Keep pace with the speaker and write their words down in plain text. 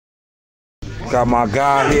Got my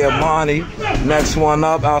guy here, Monty. Next one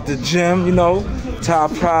up out the gym, you know,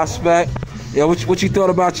 top prospect. Yeah, what you thought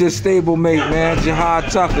about your stablemate, man,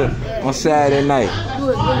 Jahi Tucker, on Saturday night? He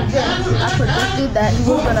was really good. I predicted that he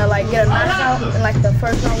was gonna like get a knockout in like the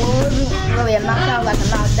first round. Well, it wasn't really a knockout, like a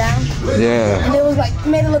knockdown. Yeah. And it was like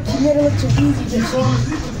made it look too easy.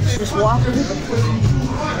 Just walking,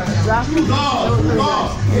 dropping. It was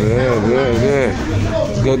really nice.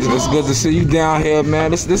 Yeah. It's good to see you down here,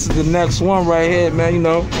 man. This is the next one right here, man. You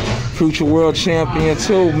know, future world champion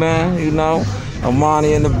too, man. You know.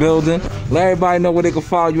 Amani in the building. Let everybody know where they can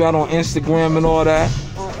follow you out on Instagram and all that.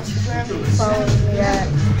 On Instagram, follow me at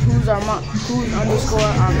who's_Armani.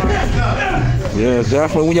 Yeah,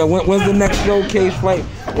 definitely. When's the next showcase fight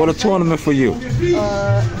or the tournament for you?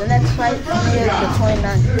 The next fight for me is the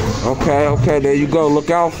 29th. Okay, there you go. Look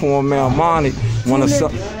out for him, man. Amani.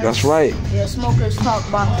 That's right. Yeah, Smokers Talk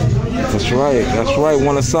Boxing. That's right.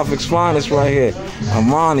 One of Suffolk's finest right here.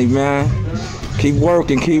 Amani, man. Keep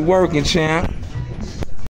working, champ.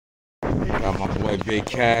 Got my boy Big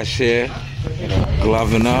Cash here,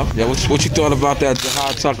 gloving up. Yeah, what you thought about that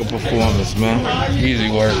Jahi Tucker performance, man? Easy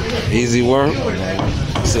work. Easy work.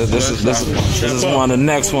 So this is one of the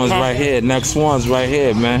next ones right here. Next ones right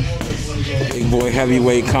here, man. Big boy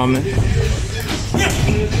heavyweight coming.